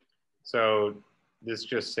 So this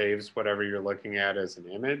just saves whatever you're looking at as an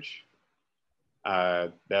image.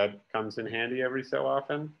 That comes in handy every so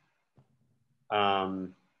often.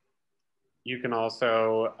 You can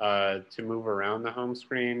also, to move around the home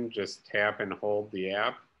screen, just tap and hold the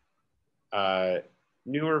app.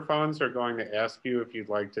 Newer phones are going to ask you if you'd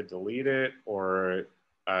like to delete it or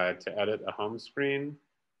to edit the home screen.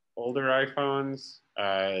 Older iPhones,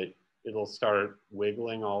 it'll start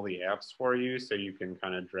wiggling all the apps for you so you can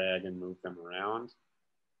kind of drag and move them around.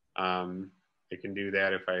 I can do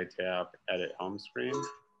that if I tap edit home screen.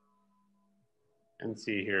 And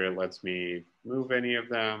see here, it lets me move any of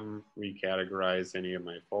them, recategorize any of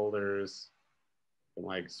my folders, and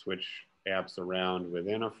like switch apps around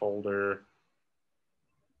within a folder.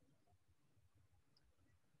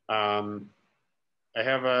 I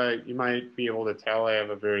have you might be able to tell I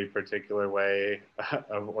have a very particular way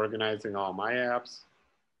of organizing all my apps.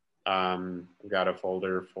 I've got a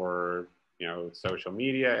folder for, you know, social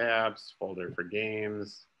media apps, folder for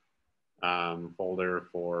games, folder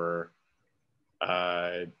for,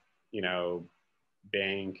 you know,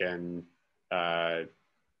 bank and,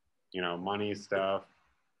 you know, money stuff.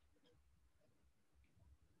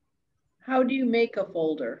 How do you make a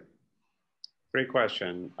folder? Great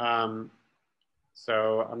question.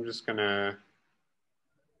 So I'm just gonna,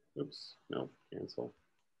 oops, no, cancel.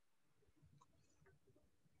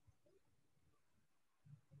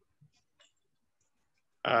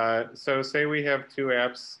 So say we have two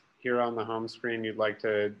apps here on the home screen you'd like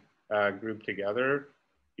to group together.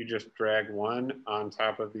 You just drag one on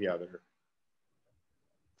top of the other.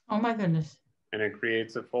 Oh my goodness. And it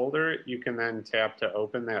creates a folder. You can then tap to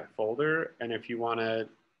open that folder. And if you want to,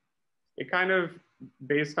 it kind of,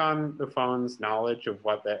 based on the phone's knowledge of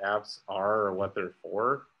what the apps are or what they're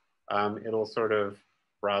for, it'll sort of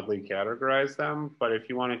broadly categorize them. But if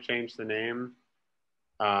you want to change the name,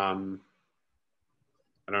 I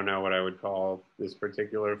don't know what I would call this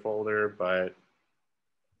particular folder, but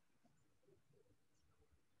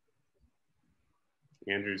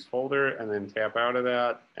Andrew's folder, and then tap out of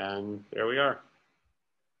that, and there we are.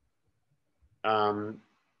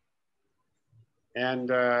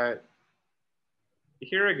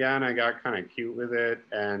 Here again, I got kind of cute with it,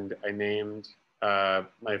 and I named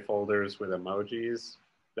my folders with emojis.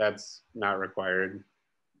 That's not required.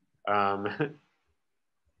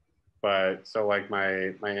 But so like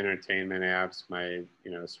my entertainment apps, my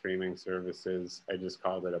streaming services, I just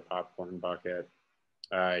called it a popcorn bucket.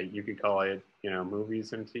 You could call it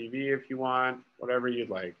movies and TV if you want, whatever you'd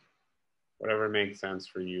like, whatever makes sense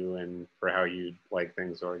for you and for how you like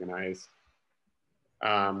things organized.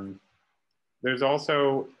 There's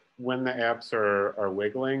also, when the apps are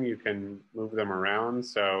wiggling, you can move them around.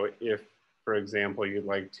 So if, for example, you'd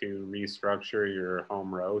like to restructure your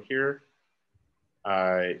home row here,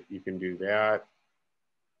 you can do that.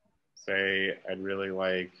 Say, I'd really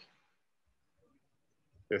like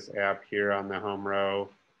this app here on the home row.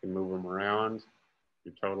 You can move them around.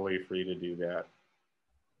 You're totally free to do that.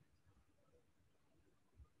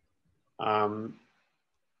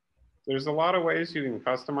 There's a lot of ways you can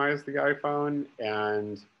customize the iPhone,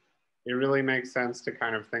 and it really makes sense to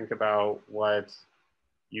kind of think about what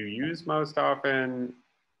you use most often,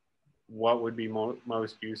 what would be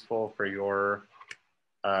most useful for your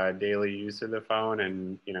daily use of the phone,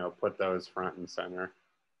 and put those front and center.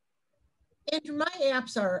 Andrew, my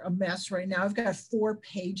apps are a mess right now. I've got 4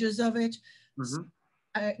 pages of it.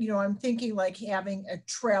 Mm-hmm. I'm thinking like having a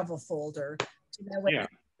travel folder. So that way, yeah.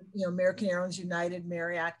 American Airlines, United,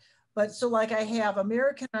 Marriott. But so like I have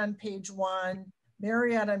American on page 1,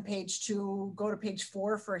 Marriott on page 2, go to page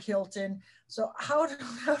 4 for Hilton. So how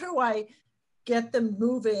do I get them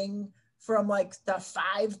moving from like the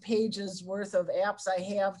 5 pages worth of apps I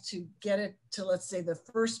have to get it to, let's say, the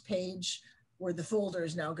first page where the folder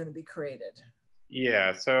is now going to be created?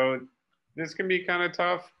 Yeah, so this can be kind of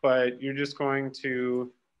tough, but you're just going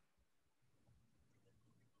to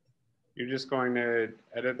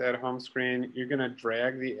edit that home screen. You're going to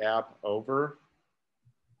drag the app over,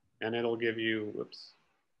 and it'll give you, whoops.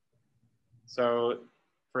 So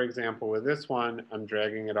for example, with this one, I'm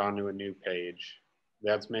dragging it onto a new page.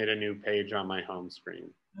 That's made a new page on my home screen.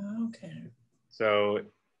 Okay. So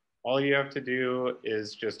all you have to do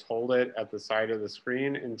is just hold it at the side of the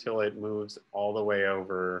screen until it moves all the way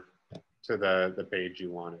over to the page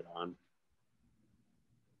you want it on.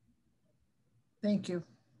 Thank you.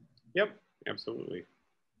 Yep, absolutely.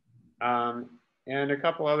 And a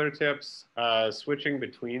couple other tips, switching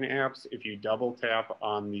between apps, if you double tap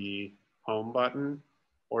on the home button,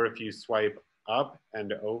 or if you swipe up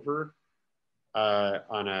and over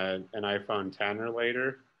on an iPhone 10 or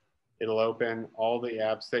later, it'll open all the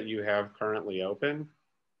apps that you have currently open.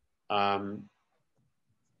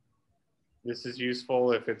 This is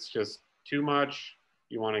useful if it's just too much,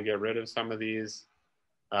 you want to get rid of some of these.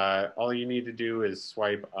 All you need to do is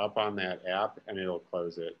swipe up on that app and it'll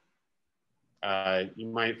close it. You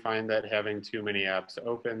might find that having too many apps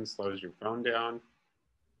open slows your phone down.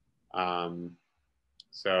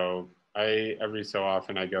 So every so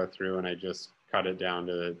often I go through and I just cut it down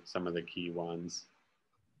to some of the key ones.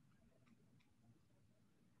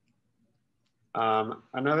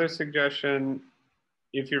 Another suggestion,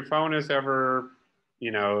 if your phone is ever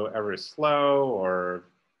slow or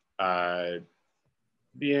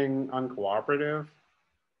being uncooperative,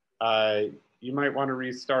 you might want to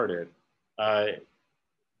restart it.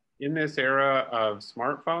 In this era of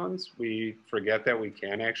smartphones, we forget that we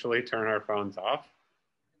can actually turn our phones off.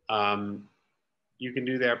 You can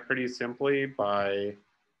do that pretty simply by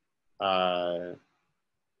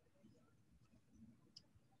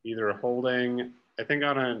either holding, I think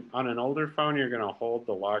on an older phone, you're going to hold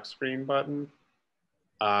the lock screen button.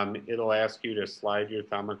 It'll ask you to slide your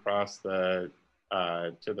thumb across to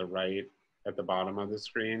the right at the bottom of the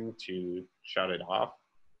screen to shut it off.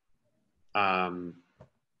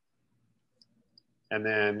 And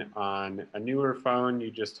then on a newer phone,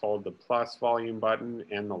 you just hold the plus volume button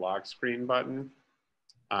and the lock screen button.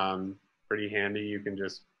 Pretty handy. You can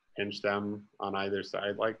just pinch them on either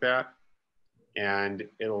side like that. And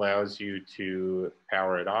it allows you to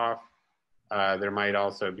power it off. There might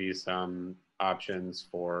also be some options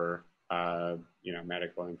for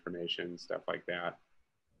medical information, stuff like that.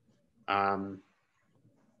 I'm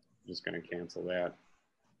just going to cancel that.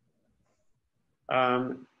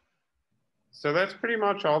 So that's pretty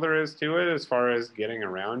much all there is to it as far as getting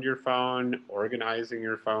around your phone, organizing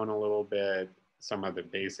your phone a little bit, some of the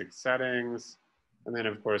basic settings. And then,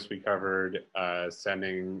 of course, we covered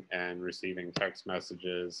sending and receiving text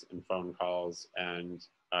messages and phone calls and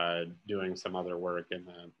doing some other work in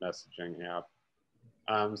the messaging app.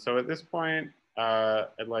 So at this point,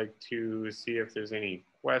 I'd like to see if there's any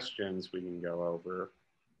questions we can go over.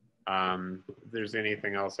 If there's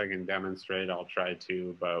anything else I can demonstrate, I'll try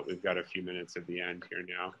to, but we've got a few minutes at the end here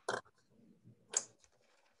now.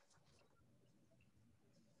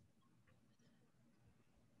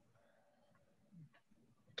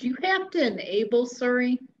 Do you have to enable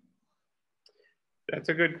Siri? That's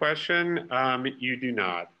a good question. You do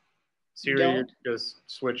not. Siri is just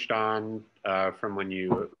switched on from when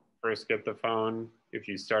you first get the phone. If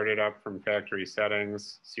you start it up from factory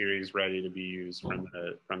settings, Siri is ready to be used from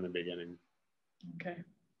the beginning. Okay.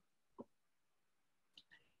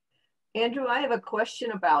 Andrew, I have a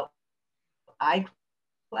question about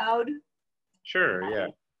iCloud. Sure, yeah.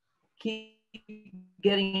 Keep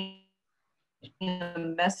getting a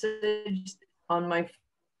message on my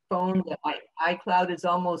phone that my iCloud is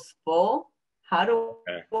almost full. How do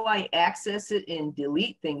I access it and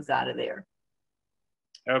delete things out of there?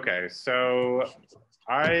 Okay, so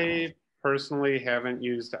I personally haven't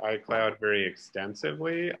used iCloud very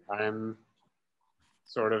extensively. I'm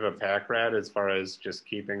sort of a pack rat as far as just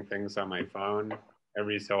keeping things on my phone.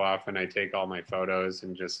 Every so often I take all my photos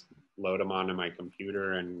and just load them onto my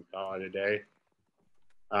computer and call it a day.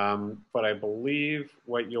 But I believe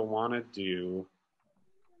what you'll want to do,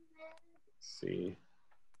 let's see,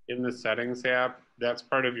 in the settings app, that's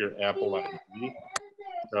part of your Apple ID.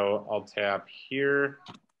 So I'll tap here.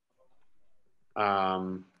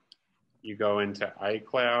 You go into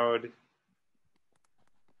iCloud,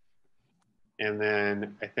 and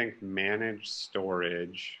then I think manage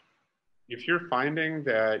storage. If you're finding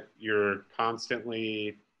that you're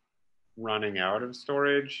constantly running out of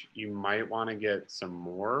storage, you might want to get some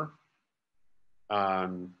more.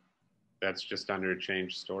 That's just under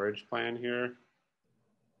change storage plan here.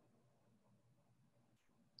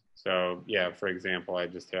 So yeah, for example, I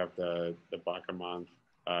just have the buck a month,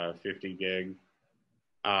 50 gig.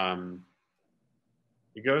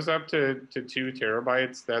 It goes up to 2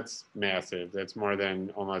 terabytes. That's massive. That's more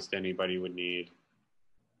than almost anybody would need.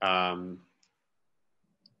 But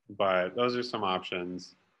those are some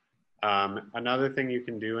options. Another thing you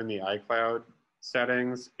can do in the iCloud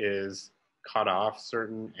settings is cut off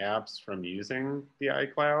certain apps from using the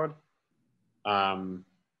iCloud.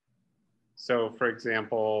 So for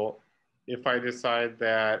example, if I decide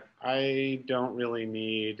that I don't really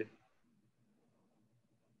need,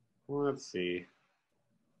 well, let's see.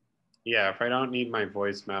 Yeah, if I don't need my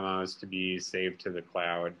voice memos to be saved to the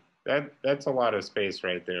cloud, that's a lot of space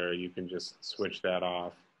right there. You can just switch that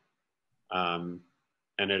off. And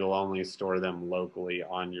it'll only store them locally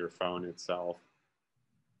on your phone itself.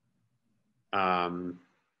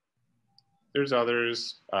 There's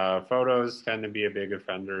others. Photos tend to be a big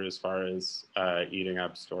offender as far as eating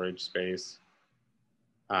up storage space.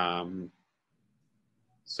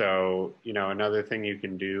 So, you know, another thing you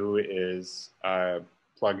can do is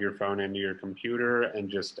plug your phone into your computer and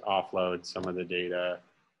just offload some of the data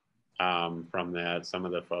from that, some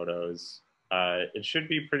of the photos. It should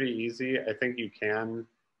be pretty easy. I think you can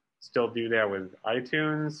still do that with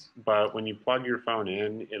iTunes, but when you plug your phone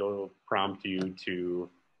in, it'll prompt you to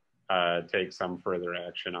take some further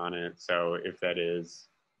action on it. So if that is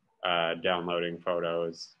downloading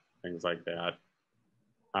photos, things like that.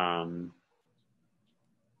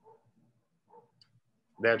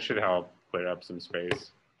 That should help clear up some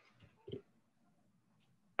space.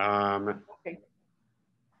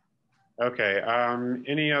 Okay,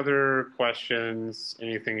 any other questions?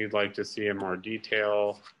 Anything you'd like to see in more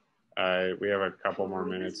detail? We have a couple more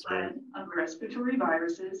minutes here. Of respiratory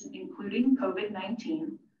viruses, including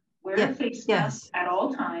COVID-19, wear a face mask at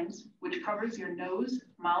all times, which covers your nose,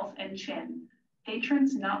 mouth, and chin.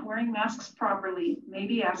 Patrons not wearing masks properly may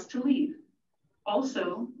be asked to leave.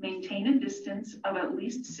 Also, maintain a distance of at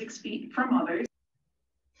least 6 feet from others.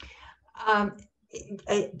 On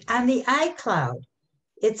the iCloud,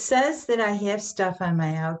 it says that I have stuff on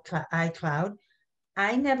my iCloud.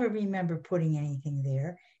 I never remember putting anything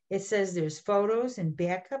there. It says there's photos and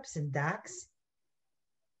backups and docs.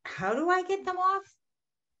 How do I get them off?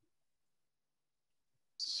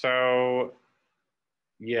 So,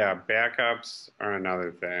 yeah, backups are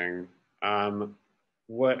another thing.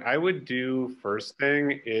 What I would do first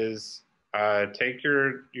thing is take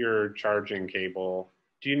your charging cable.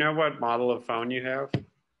 Do you know what model of phone you have?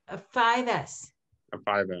 A 5S. A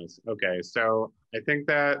 5S. Okay, so I think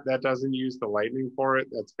that doesn't use the lightning port.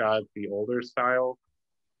 That's got the older style.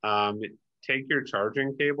 Take your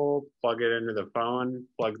charging cable, plug it into the phone,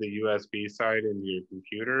 plug the USB side into your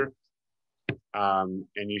computer, and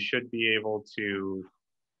you should be able to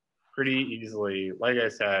pretty easily, like I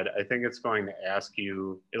said, I think it's going to ask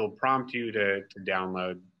you, it'll prompt you to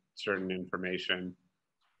download certain information.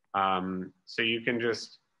 So you can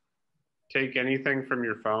just take anything from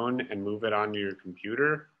your phone and move it onto your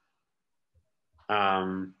computer.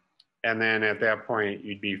 And then at that point,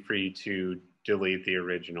 you'd be free to delete the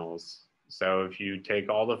originals. So if you take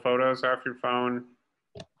all the photos off your phone,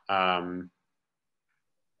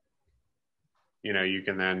 you know, you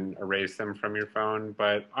can then erase them from your phone.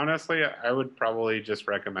 But honestly, I would probably just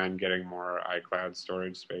recommend getting more iCloud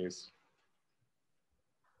storage space.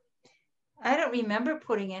 I don't remember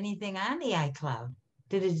putting anything on the iCloud.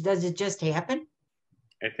 Does it just happen?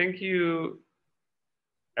 I think you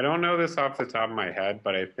I don't know this off the top of my head,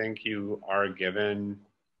 but I think you are given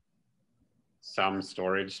some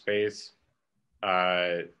storage space,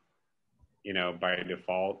 you know, by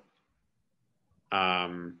default,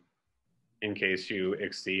 in case you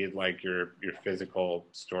exceed like your physical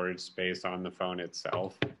storage space on the phone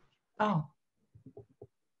itself. Oh,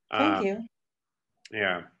 thank you.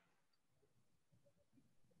 Yeah.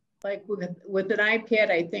 Like with an iPad,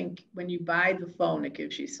 I think when you buy the phone, it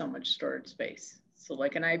gives you so much storage space. So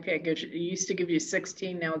like an iPad gives you, it used to give you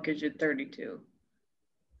 16, now it gives you 32.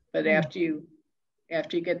 But after you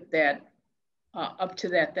get that up to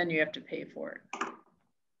that, then you have to pay for it.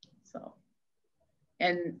 So,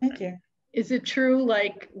 and Thank you. is it true,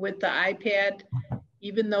 like with the iPad,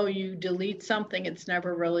 even though you delete something, it's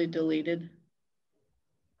never really deleted?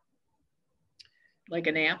 Like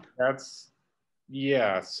an app?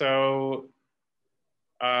 Yeah, so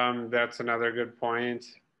that's another good point.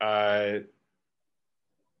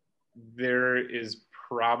 There is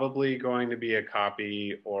probably going to be a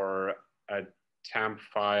copy or a temp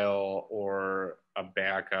file or a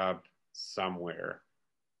backup somewhere.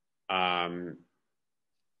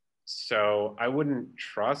 So I wouldn't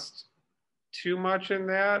trust too much in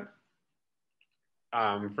that.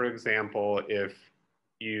 For example, if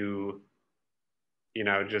you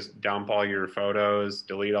know, just dump all your photos,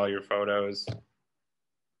 delete all your photos,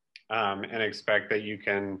 and expect that you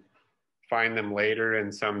can find them later in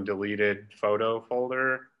some deleted photo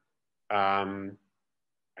folder.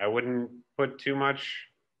 I wouldn't put too much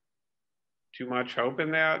hope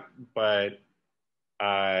in that, but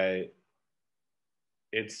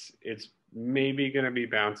it's maybe going to be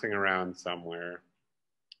bouncing around somewhere,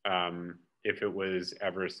 if it was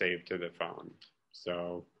ever saved to the phone.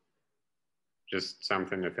 So just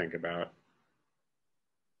something to think about.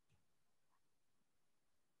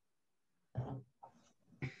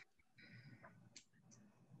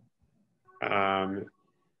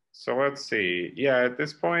 So let's see. Yeah, at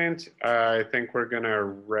this point, I think we're gonna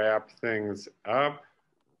wrap things up.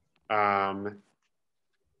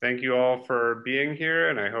 Thank you all for being here,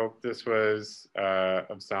 and I hope this was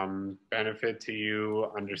of some benefit to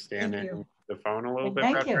you understanding the phone a little bit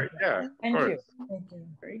better. Yeah, of course. Thank you.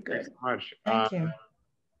 Very good. Thanks so much. Thank you.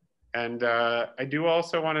 And I do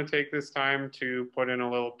also want to take this time to put in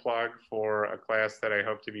a little plug for a class that I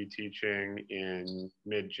hope to be teaching in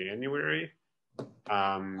mid-January.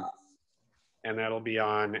 And that'll be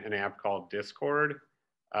on an app called Discord.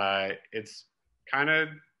 It's kind of,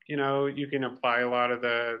 you know, you can apply a lot of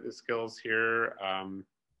the skills here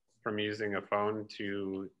from using a phone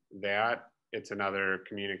to that. It's another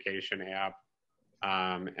communication app.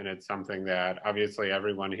 And it's something that obviously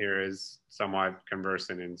everyone here is somewhat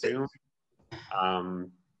conversant in Zoom,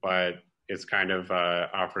 but it's kind of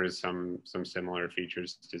offers some similar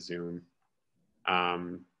features to Zoom.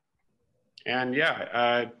 And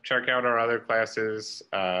yeah, check out our other classes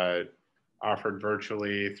offered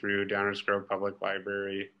virtually through Downers Grove Public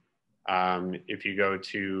Library. If you go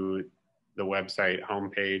to the website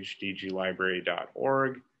homepage,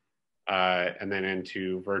 dglibrary.org, and then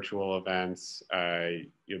into virtual events,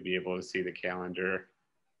 you'll be able to see the calendar.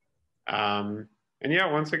 And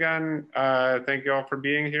yeah, once again, thank you all for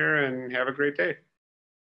being here and have a great day.